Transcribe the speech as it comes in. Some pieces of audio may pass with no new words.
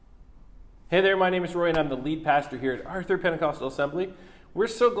Hey there, my name is Roy and I'm the lead pastor here at Arthur Pentecostal Assembly. We're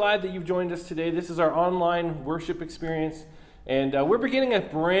so glad that you've joined us today. This is our online worship experience, and we're beginning a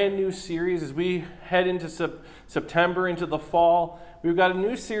brand new series as we head into September, into the fall. We've got a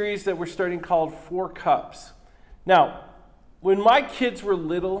new series that we're starting called Four Cups. Now, when my kids were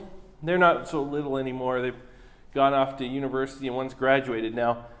little, they're not so little anymore. They've gone off to university and one's graduated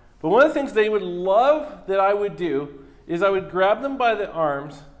now. But one of the things they would love that I would do is I would grab them by the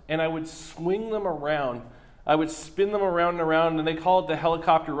arms and I would swing them around. I would spin them around and around, and they call it the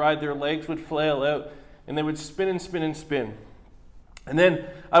helicopter ride. Their legs would flail out, and they would spin and spin and spin. And then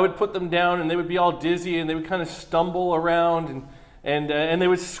I would put them down, and they would be all dizzy, and they would kind of stumble around, and they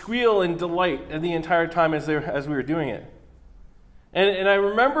would squeal in delight the entire time as we were doing it. And I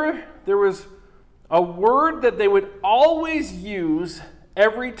remember there was a word that they would always use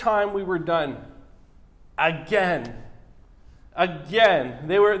every time we were done. Again. Again.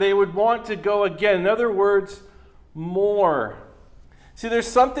 They would want to go again. In other words, more. See, there's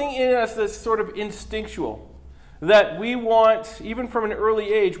something in us that's sort of instinctual, that we want, even from an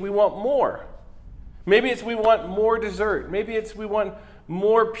early age, we want more. Maybe it's we want more dessert. Maybe it's we want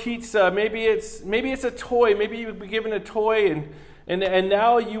more pizza. Maybe it's a toy. Maybe you've been given a toy and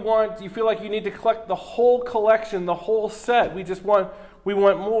now you feel like you need to collect the whole collection, the whole set. We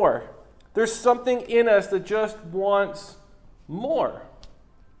want more. There's something in us that just wants more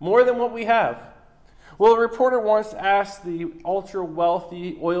than what we have. Well, a reporter once asked the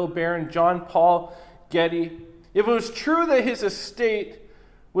ultra-wealthy oil baron John Paul Getty if it was true that his estate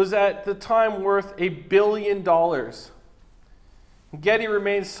was at the time worth $1 billion. Getty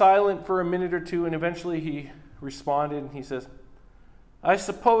remained silent for a minute or two, and eventually he responded, and he says, "I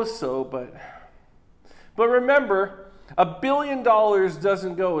suppose so, but remember, $1 billion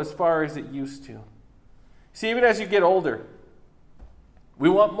doesn't go as far as it used to. See, even as you get older, we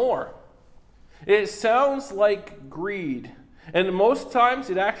want more. It sounds like greed, and most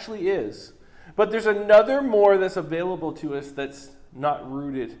times it actually is. But there's another more that's available to us that's not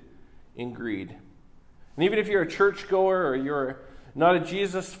rooted in greed. And even if you're a churchgoer or you're not a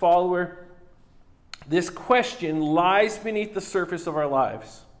Jesus follower, this question lies beneath the surface of our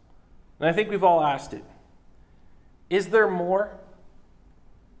lives. And I think we've all asked it. Is there more?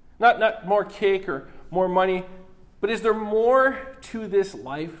 Not more cake or more money, but is there more to this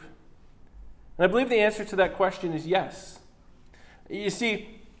life? And I believe the answer to that question is yes. You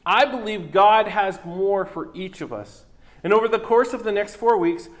see, I believe God has more for each of us. And over the course of the next 4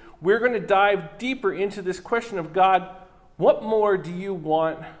 weeks, we're going to dive deeper into this question of God, what more do you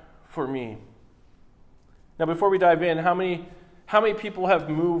want for me? Now, before we dive in, how many people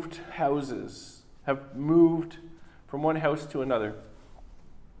have moved houses, have moved from one house to another?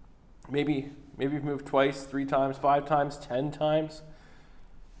 Maybe you've moved twice, 3 times, 5 times, 10 times.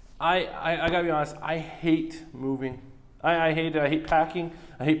 I gotta be honest, I hate moving. I hate it. I hate packing.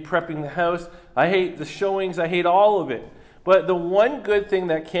 I hate prepping the house. I hate the showings. I hate all of it. But the one good thing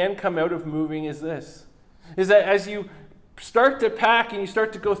that can come out of moving is this, is that as you start to pack and you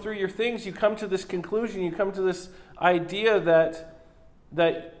start to go through your things, you come to this conclusion, you come to this idea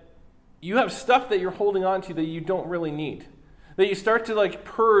that you have stuff that you're holding on to that you don't really need. That you start to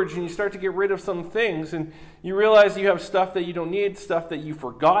purge and you start to get rid of some things, and you realize you have stuff that you don't need, stuff that you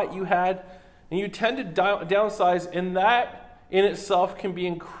forgot you had, and you tend to downsize, and that in itself can be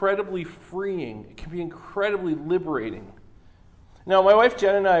incredibly freeing. It can be incredibly liberating. Now, my wife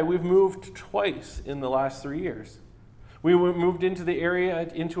Jen and I, we've moved twice in the last 3 years. We moved into the area,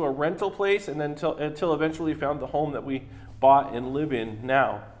 into a rental place, and then until eventually found the home that we bought and live in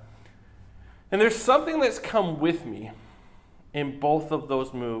now. And there's something that's come with me in both of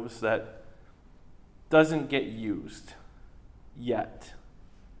those moves that doesn't get used yet.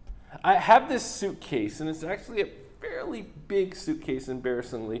 I have this suitcase, and it's actually a fairly big suitcase,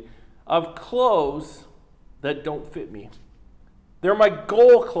 embarrassingly, of clothes that don't fit me. They're my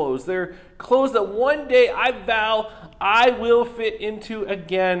goal clothes. They're clothes that one day I vow I will fit into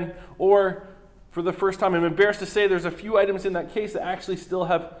again, or for the first time. I'm embarrassed to say there's a few items in that case that actually still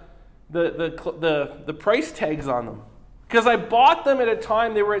have the price tags on them. Because I bought them at a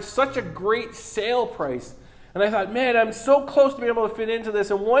time they were at such a great sale price. And I thought, man, I'm so close to being able to fit into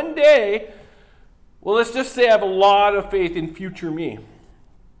this. And one day, well, let's just say I have a lot of faith in future me.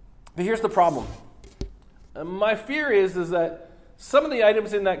 But here's the problem. My fear is that some of the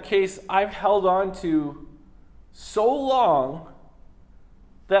items in that case I've held on to so long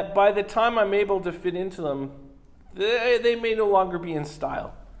that by the time I'm able to fit into them, they may no longer be in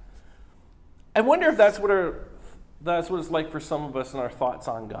style. I wonder if that's what it's like for some of us in our thoughts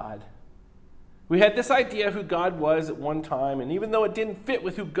on God. We had this idea of who God was at one time, and even though it didn't fit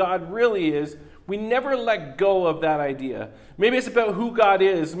with who God really is, we never let go of that idea. Maybe it's about who God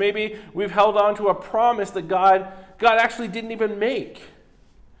is. Maybe we've held on to a promise that God actually didn't even make.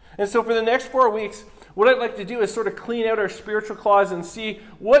 And so for the next 4 weeks, what I'd like to do is sort of clean out our spiritual closet and see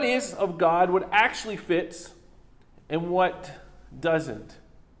what is of God, what actually fits, and what doesn't.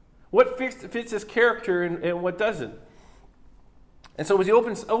 What fits his character and what doesn't. And so as you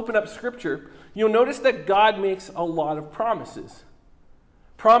open up Scripture, you'll notice that God makes a lot of promises.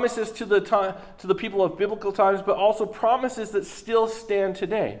 Promises to the people of biblical times, but also promises that still stand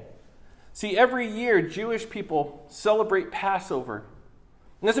today. See, every year, Jewish people celebrate Passover.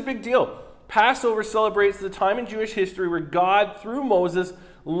 And that's a big deal. Passover celebrates the time in Jewish history where God, through Moses,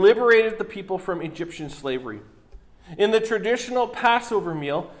 liberated the people from Egyptian slavery. In the traditional Passover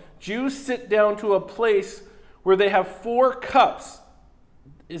meal, Jews sit down to a place where they have 4 cups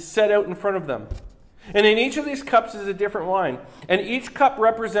is set out in front of them. And in each of these cups is a different wine. And each cup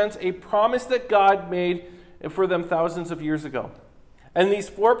represents a promise that God made for them thousands of years ago. And these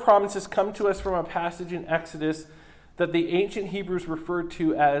 4 promises come to us from a passage in Exodus that the ancient Hebrews referred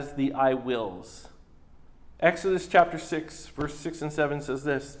to as the I wills. Exodus chapter 6, verse 6 and 7 says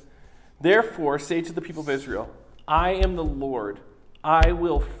this, "Therefore say to the people of Israel, I am the Lord. I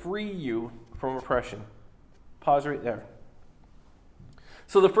will free you from oppression." Pause right there.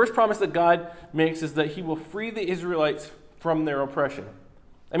 So the first promise that God makes is that he will free the Israelites from their oppression.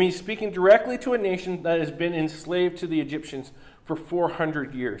 I mean, he's speaking directly to a nation that has been enslaved to the Egyptians for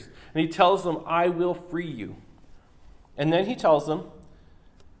 400 years. And he tells them, I will free you. And then he tells them,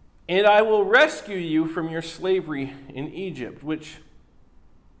 and I will rescue you from your slavery in Egypt, which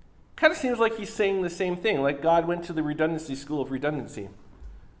kind of seems like he's saying the same thing, like God went to the redundancy school of redundancy.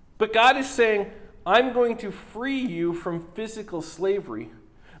 But God is saying, I'm going to free you from physical slavery,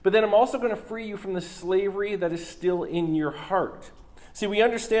 but then I'm also going to free you from the slavery that is still in your heart. See, we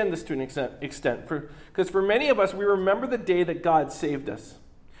understand this to an extent, because for many of us, we remember the day that God saved us.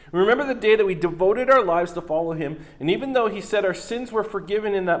 We remember the day that we devoted our lives to follow him, and even though he said our sins were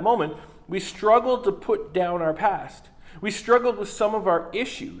forgiven in that moment, we struggled to put down our past. We struggled with some of our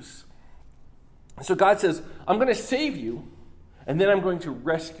issues. So God says, I'm going to save you, and then I'm going to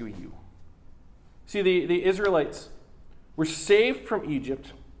rescue you. See, the Israelites were saved from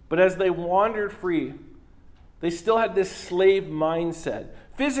Egypt, but as they wandered free, they still had this slave mindset.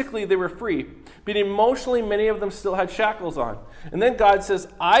 Physically, they were free, but emotionally, many of them still had shackles on. And then God says,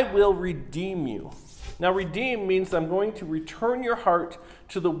 I will redeem you. Now, redeem means I'm going to return your heart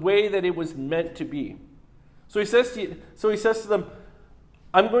to the way that it was meant to be. So he says to them,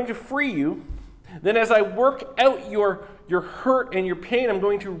 I'm going to free you. Then as I work out your hurt and your pain, I'm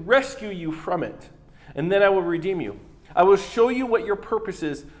going to rescue you from it. And then I will redeem you. I will show you what your purpose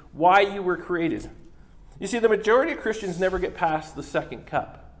is, why you were created. You see, the majority of Christians never get past the second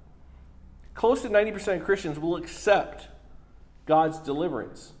cup. Close to 90% of Christians will accept God's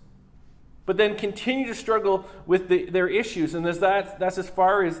deliverance, but then continue to struggle with their issues, and that's as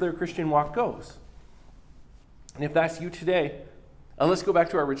far as their Christian walk goes. And if that's you today, let's go back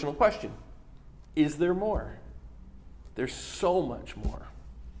to our original question. Is there more? There's so much more.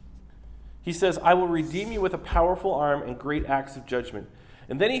 He says, I will redeem you with a powerful arm and great acts of judgment.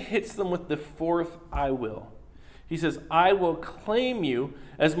 And then he hits them with the 4th I will. He says, I will claim you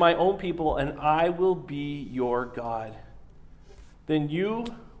as my own people, and I will be your God. Then you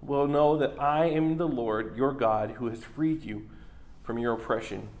will know that I am the Lord, your God, who has freed you from your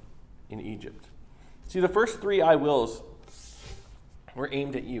oppression in Egypt. See, the first 3 I wills were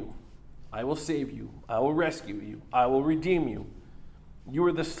aimed at you. I will save you. I will rescue you. I will redeem you. You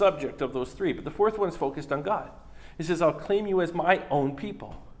are the subject of those 3. But the 4th one's focused on God. He says, I'll claim you as my own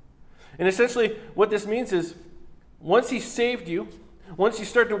people. And essentially what this means is once he saved you, once you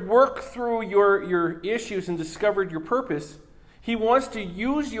start to work through your issues and discovered your purpose, he wants to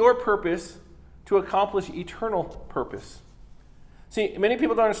use your purpose to accomplish eternal purpose. See, many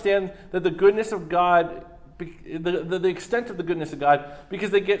people don't understand that the goodness of God, the extent of the goodness of God,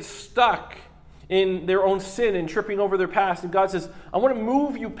 because they get stuck in their own sin and tripping over their past. And God says, I want to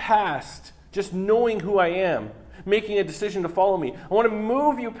move you past just knowing who I am, making a decision to follow me. I want to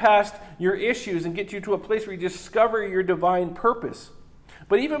move you past your issues and get you to a place where you discover your divine purpose.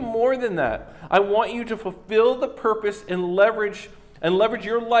 But even more than that, I want you to fulfill the purpose and leverage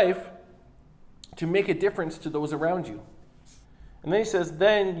your life to make a difference to those around you. And then he says,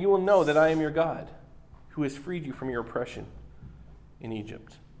 then you will know that I am your God, who has freed you from your oppression in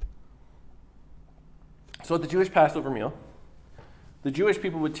Egypt. So at the Jewish Passover meal, the Jewish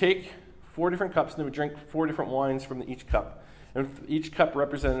people would take 4 different cups and they would drink 4 different wines from each cup. And each cup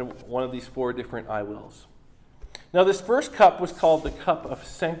represented one of these 4 different I wills. Now, this first cup was called the cup of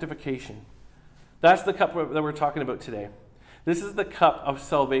sanctification. That's the cup that we're talking about today. This is the cup of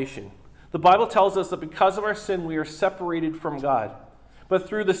salvation. The Bible tells us that because of our sin, we are separated from God. But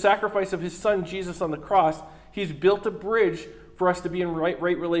through the sacrifice of his son, Jesus, on the cross, he's built a bridge for us to be in right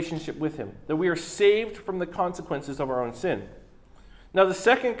relationship with him, that we are saved from the consequences of our own sin. Now, the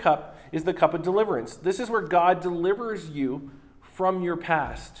second cup is the cup of deliverance. This is where God delivers you from your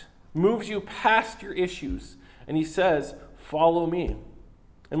past, moves you past your issues, and he says, follow me.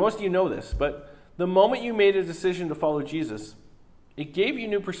 And most of you know this, but the moment you made a decision to follow Jesus, it gave you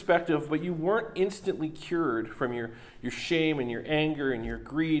new perspective, but you weren't instantly cured from your shame and your anger and your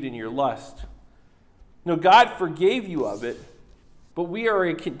greed and your lust. No, God forgave you of it, but we are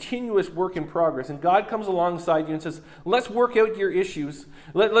a continuous work in progress. And God comes alongside you and says, let's work out your issues.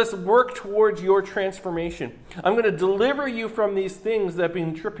 Let's work towards your transformation. I'm going to deliver you from these things that have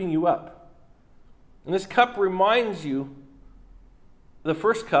been tripping you up. And this cup reminds you, the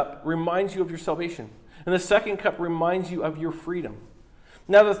first cup reminds you of your salvation. And the second cup reminds you of your freedom.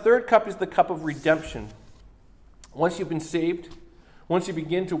 Now, the third cup is the cup of redemption. Once you've been saved, once you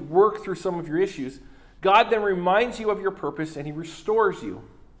begin to work through some of your issues, God then reminds you of your purpose and he restores you.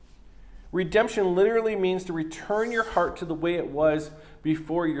 Redemption literally means to return your heart to the way it was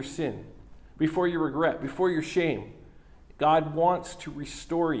before your sin, before your regret, before your shame. God wants to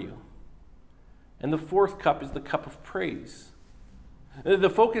restore you. And the fourth cup is the cup of praise. The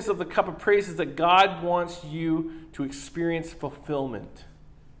focus of the cup of praise is that God wants you to experience fulfillment.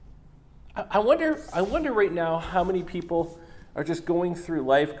 I wonder right now how many people are just going through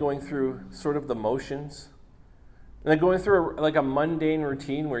life, going through sort of the motions. And they're going through like a mundane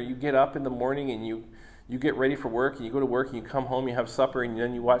routine where you get up in the morning and you get ready for work, and you go to work and you come home, you have supper, and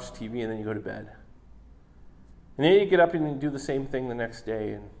then you watch TV, and then you go to bed. And then you get up and you do the same thing the next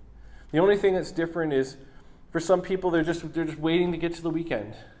day. And the only thing that's different is for some people, they're just waiting to get to the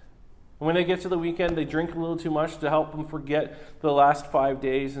weekend. And when they get to the weekend, they drink a little too much to help them forget the last 5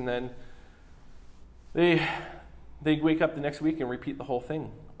 days, and then they wake up the next week and repeat the whole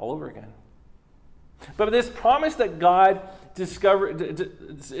thing all over again. But this promise that God gives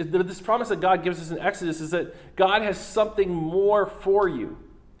us in Exodus is that God has something more for you.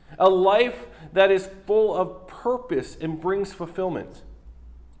 A life that is full of purpose and brings fulfillment.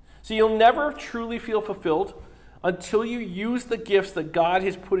 So you'll never truly feel fulfilled until you use the gifts that God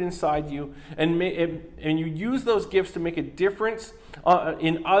has put inside you and you use those gifts to make a difference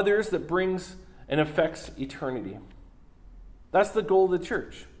in others that brings and affects eternity. That's the goal of the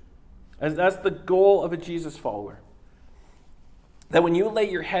church. That's the goal of a Jesus follower. That when you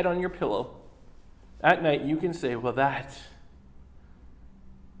lay your head on your pillow at night, you can say, well, that's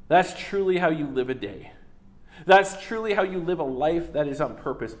truly how you live a day. That's truly how you live a life that is on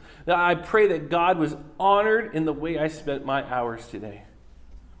purpose. Now, I pray that God was honored in the way I spent my hours today.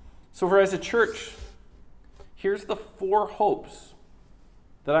 So for as a church, here's the 4 hopes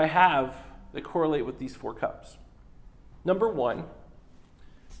that I have that correlate with these 4 cups. Number 1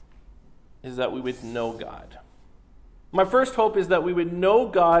 is that we would know God. My first hope is that we would know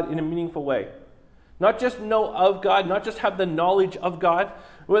God in a meaningful way. Not just know of God, not just have the knowledge of God.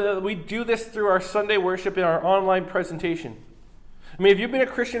 We do this through our Sunday worship and our online presentation. I mean, if you've been a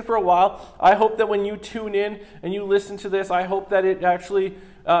Christian for a while, I hope that when you tune in and you listen to this, I hope that it actually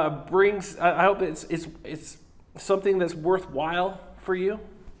I hope it's something that's worthwhile for you.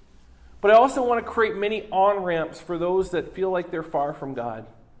 But I also want to create many on-ramps for those that feel like they're far from God.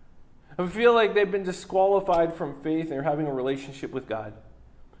 I feel like they've been disqualified from faith and they're having a relationship with God.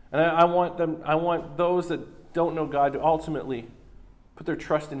 And I want those that don't know God to ultimately put their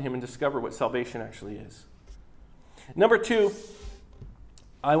trust in him and discover what salvation actually is. Number 2,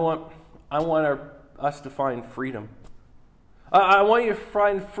 I want us to find freedom. I want you to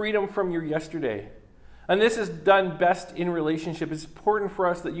find freedom from your yesterday. And this is done best in relationship. It's important for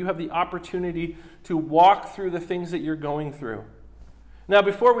us that you have the opportunity to walk through the things that you're going through. Now,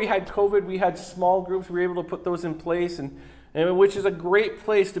 before we had COVID, we had small groups. We were able to put those in place, and which is a great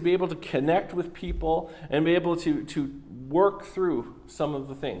place to be able to connect with people and be able to work through some of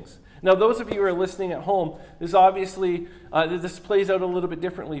the things. Now, those of you who are listening at home, this obviously, this plays out a little bit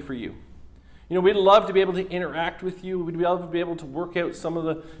differently for you. You know, we'd love to be able to interact with you. We'd love to be able to work out some of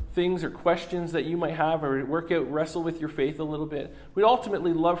the things or questions that you might have, or wrestle with your faith a little bit. We'd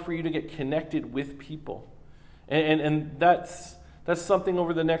ultimately love for you to get connected with people. And that's something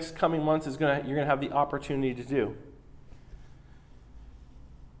over the next coming months you're going to have the opportunity to do.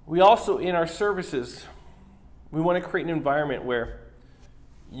 We also, in our services, we want to create an environment where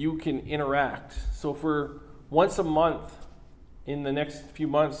you can interact. So for once a month, in the next few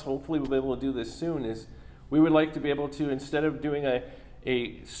months, hopefully we'll be able to do this soon, is we would like to be able to, instead of doing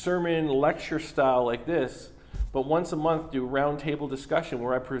a sermon lecture style like this, but once a month do round table discussion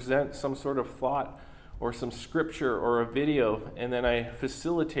where I present some sort of thought or some scripture or a video, and then I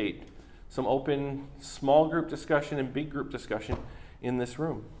facilitate some open small group discussion and big group discussion in this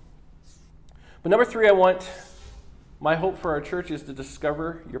room. But number 3, my hope for our church is to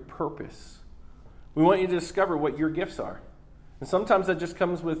discover your purpose. We want you to discover what your gifts are. And sometimes that just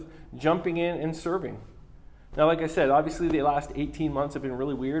comes with jumping in and serving. Now, like I said, obviously the last 18 months have been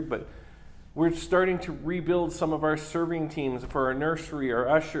really weird, but we're starting to rebuild some of our serving teams for our nursery, our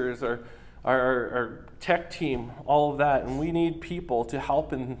ushers, our tech team, all of that. And we need people to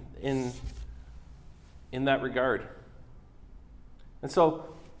help in that regard. And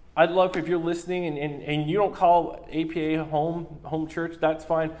so I'd love if you're listening and you don't call APA home church, that's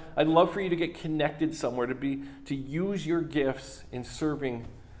fine. I'd love for you to get connected somewhere, to use your gifts in serving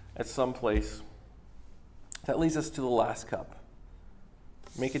at some place. That leads us to the last cup.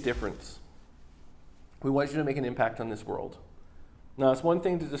 Make a difference. We want you to make an impact on this world. Now, it's one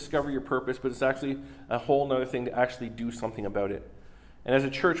thing to discover your purpose, but it's actually a whole other thing to actually do something about it. And as a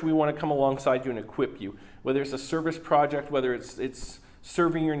church, we want to come alongside you and equip you. Whether it's a service project, whether it's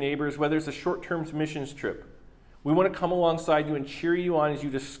serving your neighbors, whether it's a short-term missions trip. We want to come alongside you and cheer you on as you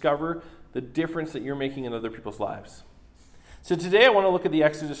discover the difference that you're making in other people's lives. So today I want to look at the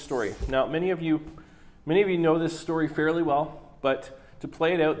Exodus story. Now, many of you know this story fairly well, but to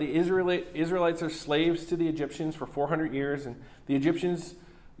play it out, the Israelites are slaves to the Egyptians for 400 years, and the Egyptians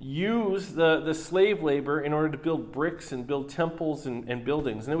use the slave labor in order to build bricks and build temples and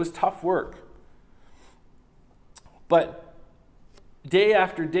buildings, and it was tough work. But day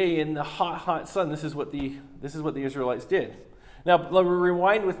after day in the hot sun, this is what the Israelites did. Now,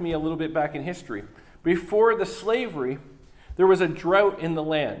 rewind with me a little bit back in history. Before the slavery, there was a drought in the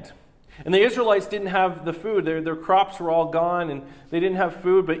land. And the Israelites didn't have the food. Their crops were all gone, and they didn't have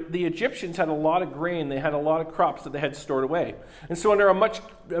food. But the Egyptians had a lot of grain. They had a lot of crops that they had stored away. And so under a much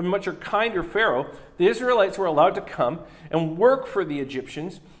kinder Pharaoh, the Israelites were allowed to come and work for the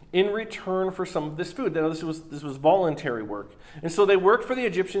Egyptians in return for some of this food. Now, this was voluntary work. And so they worked for the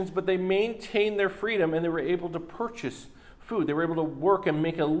Egyptians, but they maintained their freedom, and they were able to purchase food. They were able to work and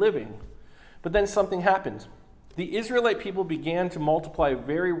make a living. But then something happened. The Israelite people began to multiply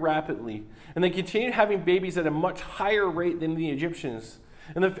very rapidly, and they continued having babies at a much higher rate than the Egyptians.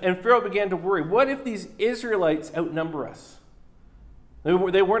 And Pharaoh began to worry, what if these Israelites outnumber us? They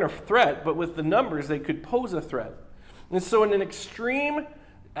weren't a threat, but with the numbers, they could pose a threat. And so in an extreme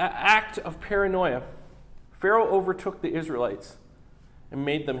act of paranoia, Pharaoh overtook the Israelites and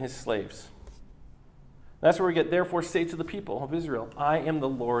made them his slaves. That's where we get, therefore say to the people of Israel, I am the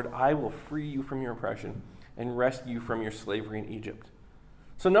Lord, I will free you from your oppression and rescue you from your slavery in Egypt.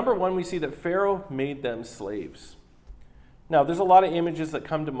 So number 1, we see that Pharaoh made them slaves. Now, there's a lot of images that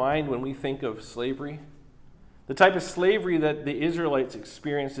come to mind when we think of slavery. The type of slavery that the Israelites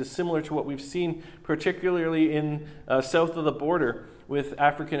experienced is similar to what we've seen, particularly in south of the border with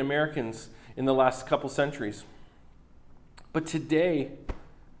African Americans in the last couple centuries. But today,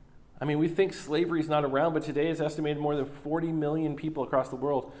 we think slavery is not around, but today it's estimated more than 40 million people across the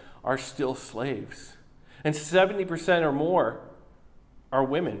world are still slaves. And 70% or more are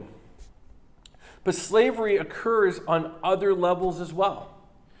women. But slavery occurs on other levels as well.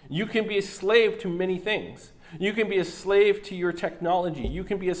 You can be a slave to many things. You can be a slave to your technology. You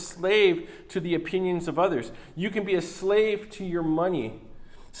can be a slave to the opinions of others. You can be a slave to your money.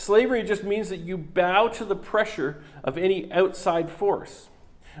 Slavery just means that you bow to the pressure of any outside force.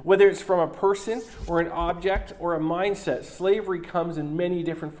 Whether it's from a person or an object or a mindset, slavery comes in many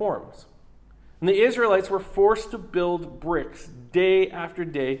different forms. And the Israelites were forced to build bricks day after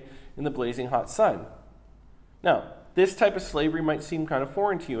day in the blazing hot sun. Now, this type of slavery might seem kind of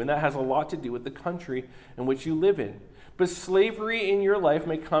foreign to you, and that has a lot to do with the country in which you live in. But slavery in your life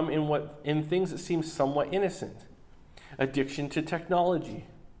may come in things that seem somewhat innocent. Addiction to technology.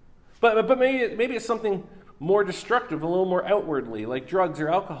 But maybe it's something more destructive, a little more outwardly, like drugs or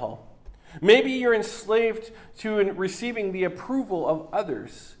alcohol. Maybe you're enslaved to receiving the approval of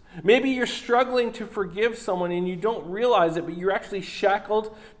others. Maybe you're struggling to forgive someone and you don't realize it, but you're actually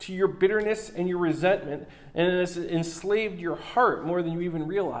shackled to your bitterness and your resentment, and it has enslaved your heart more than you even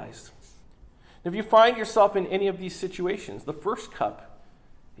realized. If you find yourself in any of these situations, the first cup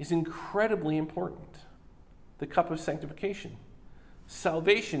is incredibly important. The cup of sanctification.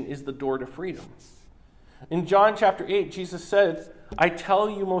 Salvation is the door to freedom. In John chapter 8, Jesus said, I tell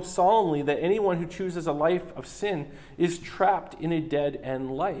you most solemnly that anyone who chooses a life of sin is trapped in a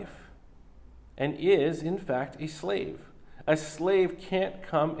dead-end life and is, in fact, a slave A slave can't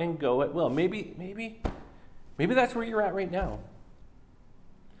come and go at will. Maybe that's where you're at right now.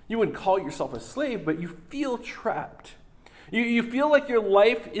 You wouldn't call yourself a slave, but you feel trapped. You feel like your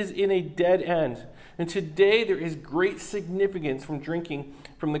life is in a dead end. And today there is great significance from drinking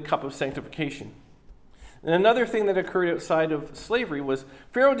from the cup of sanctification. And another thing that occurred outside of slavery was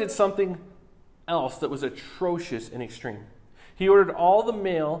Pharaoh did something else that was atrocious and extreme. He ordered all the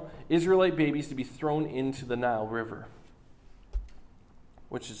male Israelite babies to be thrown into the Nile River,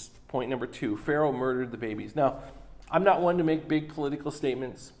 which is point number 2. Pharaoh murdered the babies. Now, I'm not one to make big political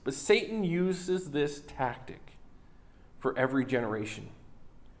statements, but Satan uses this tactic for every generation,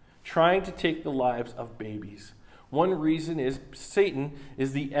 trying to take the lives of babies. One reason is Satan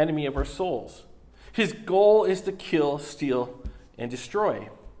is the enemy of our souls. His goal is to kill, steal, and destroy.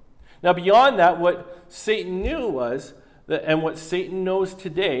 Now, beyond that, what Satan knew was that, and what Satan knows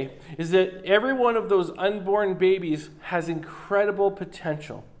today, is that every one of those unborn babies has incredible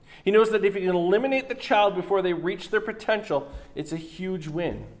potential. He knows that if he can eliminate the child before they reach their potential, it's a huge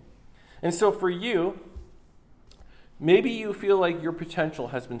win. And so for you, maybe you feel like your potential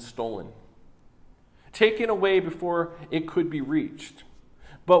has been stolen, taken away before it could be reached.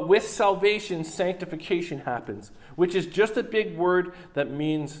 But with salvation, sanctification happens, which is just a big word that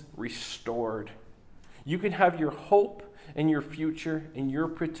means restored. You can have your hope and your future and your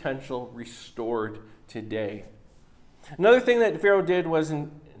potential restored today. Another thing that Pharaoh did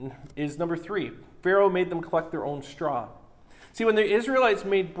is number 3. Pharaoh made them collect their own straw. See, when the Israelites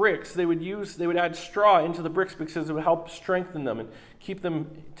made bricks, they would add straw into the bricks because it would help strengthen them and keep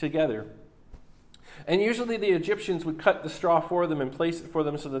them together. And usually the Egyptians would cut the straw for them and place it for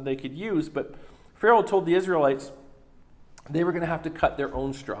them so that they could use, but Pharaoh told the Israelites they were going to have to cut their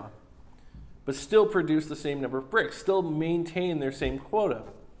own straw, but still produce the same number of bricks, still maintain their same quota.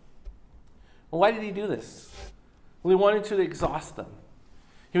 Well, why did he do this? Well, he wanted to exhaust them.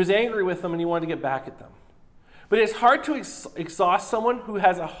 He was angry with them and he wanted to get back at them. But it's hard to exhaust someone who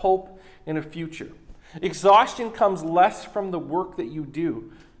has a hope and a future. Exhaustion comes less from the work that you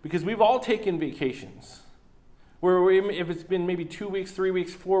do, because we've all taken vacations, where if it's been maybe 2 weeks, 3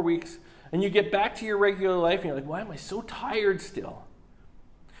 weeks, 4 weeks, and you get back to your regular life and you're like, why am I so tired still?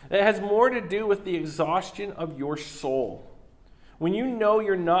 It has more to do with the exhaustion of your soul. When you know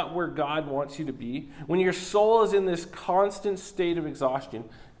you're not where God wants you to be, when your soul is in this constant state of exhaustion,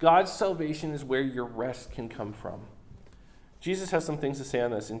 God's salvation is where your rest can come from. Jesus has some things to say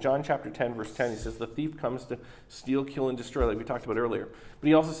on this. In John chapter 10, verse 10, he says, the thief comes to steal, kill, and destroy, like we talked about earlier. But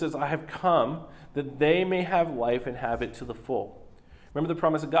he also says, I have come that they may have life and have it to the full. Remember the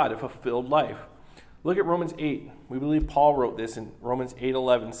promise of God, a fulfilled life. Look at Romans 8. We believe Paul wrote this in Romans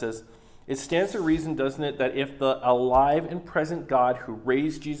 8:11. Says, it stands to reason, doesn't it, that if the alive and present God who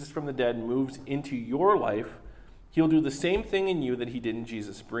raised Jesus from the dead moves into your life, he'll do the same thing in you that he did in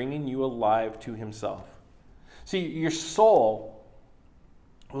Jesus, bringing you alive to himself. See, your soul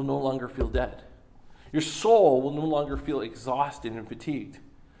will no longer feel dead. Your soul will no longer feel exhausted and fatigued.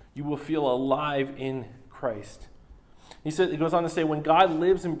 You will feel alive in Christ. He goes on to say, when God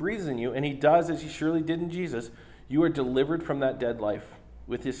lives and breathes in you, and he does as he surely did in Jesus, you are delivered from that dead life.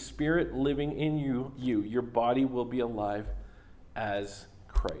 With his spirit living in you, your body will be alive as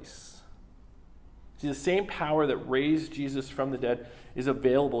Christ. See, the same power that raised Jesus from the dead is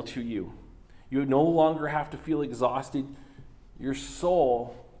available to you. You no longer have to feel exhausted. Your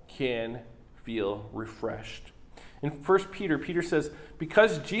soul can feel refreshed. In 1 Peter says,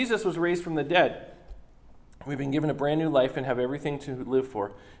 because Jesus was raised from the dead, we've been given a brand new life and have everything to live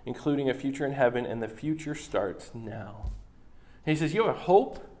for, including a future in heaven, and the future starts now. And he says, you have a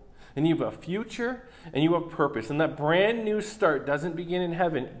hope, and you have a future, and you have purpose. And that brand new start doesn't begin in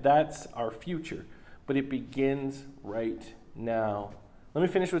heaven. That's our future. But it begins right now. Let me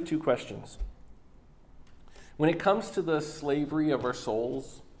finish with 2 questions. When it comes to the slavery of our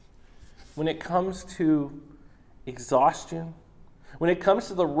souls, when it comes to exhaustion, when it comes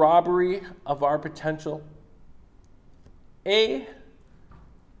to the robbery of our potential, A,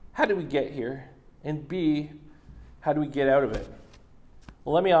 how do we get here? And B, how do we get out of it?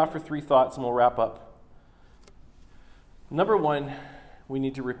 Well, let me offer 3 thoughts and we'll wrap up. Number 1, we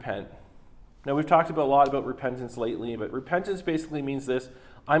need to repent. Now, we've talked a lot about repentance lately, but repentance basically means this: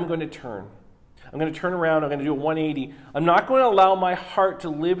 I'm going to turn. I'm going to turn around. I'm going to do a 180. I'm not going to allow my heart to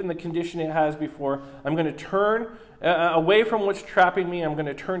live in the condition it has before. I'm going to turn away from what's trapping me. I'm going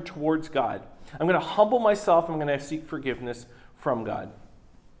to turn towards God. I'm going to humble myself. I'm going to seek forgiveness from God.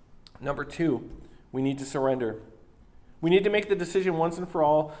 Number 2, we need to surrender. We need to make the decision once and for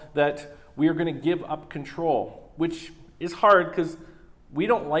all that we are going to give up control, which is hard because we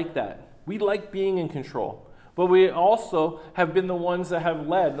don't like that. We like being in control. But we also have been the ones that have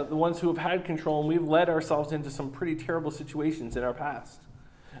led, the ones who have had control, and we've led ourselves into some pretty terrible situations in our past.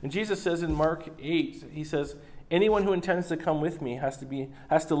 And Jesus says in Mark 8, he says, anyone who intends to come with me has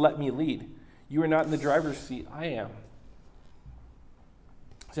to let me lead. You are not in the driver's seat, I am.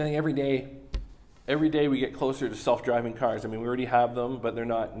 So I think every day we get closer to self-driving cars. I mean, we already have them, but they're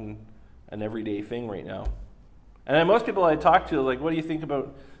not an everyday thing right now. And then most people I talk to, like, what do you think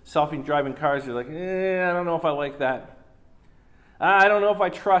about self-driving cars? You're like, I don't know if I like that. I don't know if I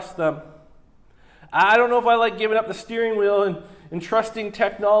trust them. I don't know if I like giving up the steering wheel and trusting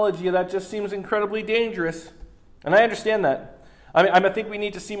technology. That just seems incredibly dangerous. And I understand that. I think we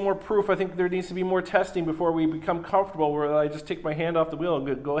need to see more proof. I think there needs to be more testing before we become comfortable where I just take my hand off the wheel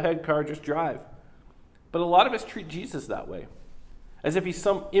and go ahead, car, just drive. But a lot of us treat Jesus that way, as if he's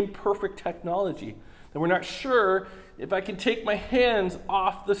some imperfect technology, that we're not sure if I can take my hands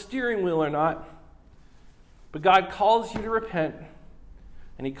off the steering wheel or not. But God calls you to repent,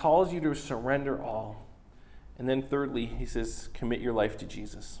 and he calls you to surrender all. And then thirdly, he says, commit your life to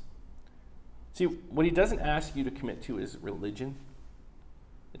Jesus. See, what he doesn't ask you to commit to is religion.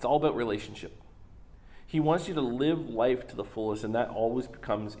 It's all about relationship. He wants you to live life to the fullest, and that always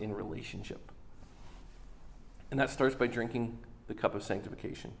becomes in relationship. And that starts by drinking the cup of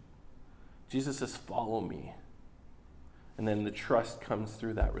sanctification. Jesus says, follow me. And then the trust comes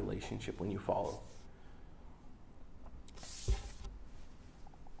through that relationship when you follow.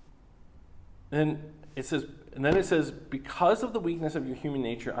 And then it says, because of the weakness of your human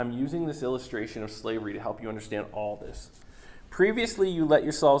nature, I'm using this illustration of slavery to help you understand all this. Previously, you let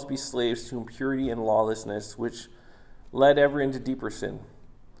yourselves be slaves to impurity and lawlessness, which led ever into deeper sin.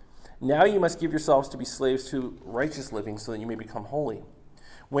 Now you must give yourselves to be slaves to righteous living so that you may become holy.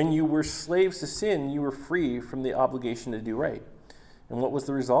 When you were slaves to sin, you were free from the obligation to do right. And what was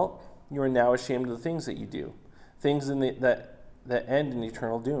the result? You are now ashamed of the things that you do, things that end in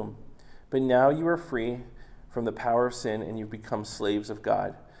eternal doom. But now you are free from the power of sin, and you've become slaves of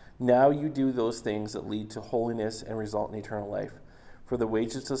God. Now you do those things that lead to holiness and result in eternal life. For the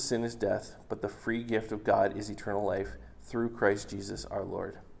wages of sin is death, but the free gift of God is eternal life through Christ Jesus our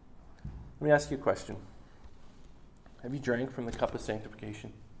Lord. Let me ask you a question. Have you drank from the cup of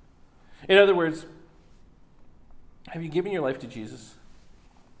sanctification? In other words, have you given your life to Jesus?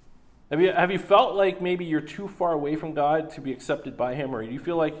 Have you felt like maybe you're too far away from God to be accepted by him, or do you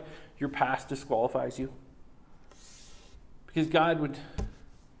feel like your past disqualifies you? Because God would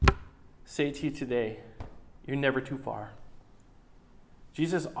say to you today, you're never too far.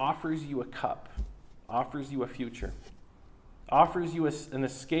 Jesus offers you a cup, offers you a future, offers you an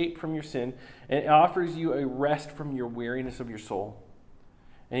escape from your sin, and offers you a rest from your weariness of your soul.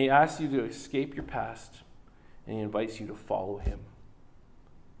 And he asks you to escape your past, and he invites you to follow him.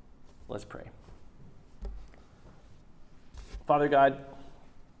 Let's pray. Father God,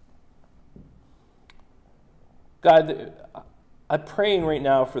 I'm praying right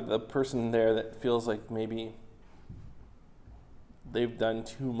now for the person there that feels like maybe they've done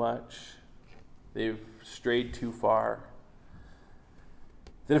too much, they've strayed too far.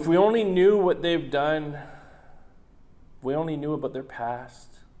 That if we only knew what they've done, if we only knew about their past,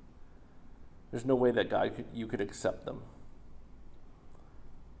 there's no way that you could accept them.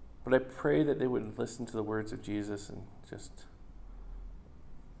 But I pray that they would listen to the words of Jesus and just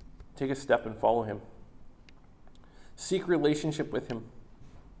take a step and follow him. Seek relationship with him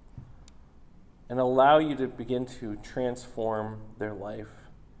and allow you to begin to transform their life.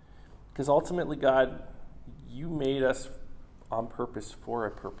 Because ultimately, God, you made us on purpose for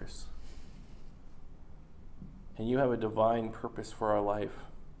a purpose. And you have a divine purpose for our life.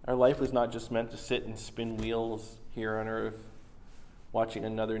 Our life was not just meant to sit and spin wheels here on earth, watching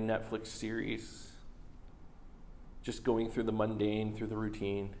another Netflix series, just going through the mundane, through the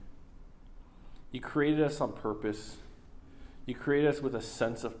routine. You created us on purpose. You created us with a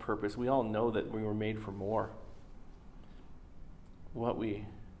sense of purpose. We all know that we were made for more. What we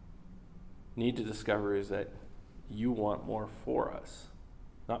need to discover is that you want more for us.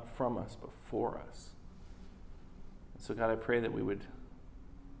 Not from us, but for us. And so God, I pray that we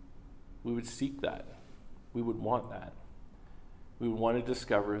would seek that. We would want that. We would want to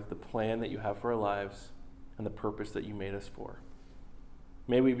discover the plan that you have for our lives and the purpose that you made us for.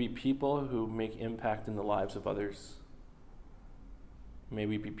 May we be people who make impact in the lives of others. May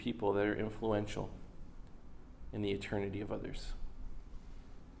we be people that are influential in the eternity of others.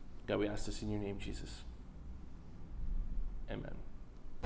 God, we ask this in your name, Jesus. Amen.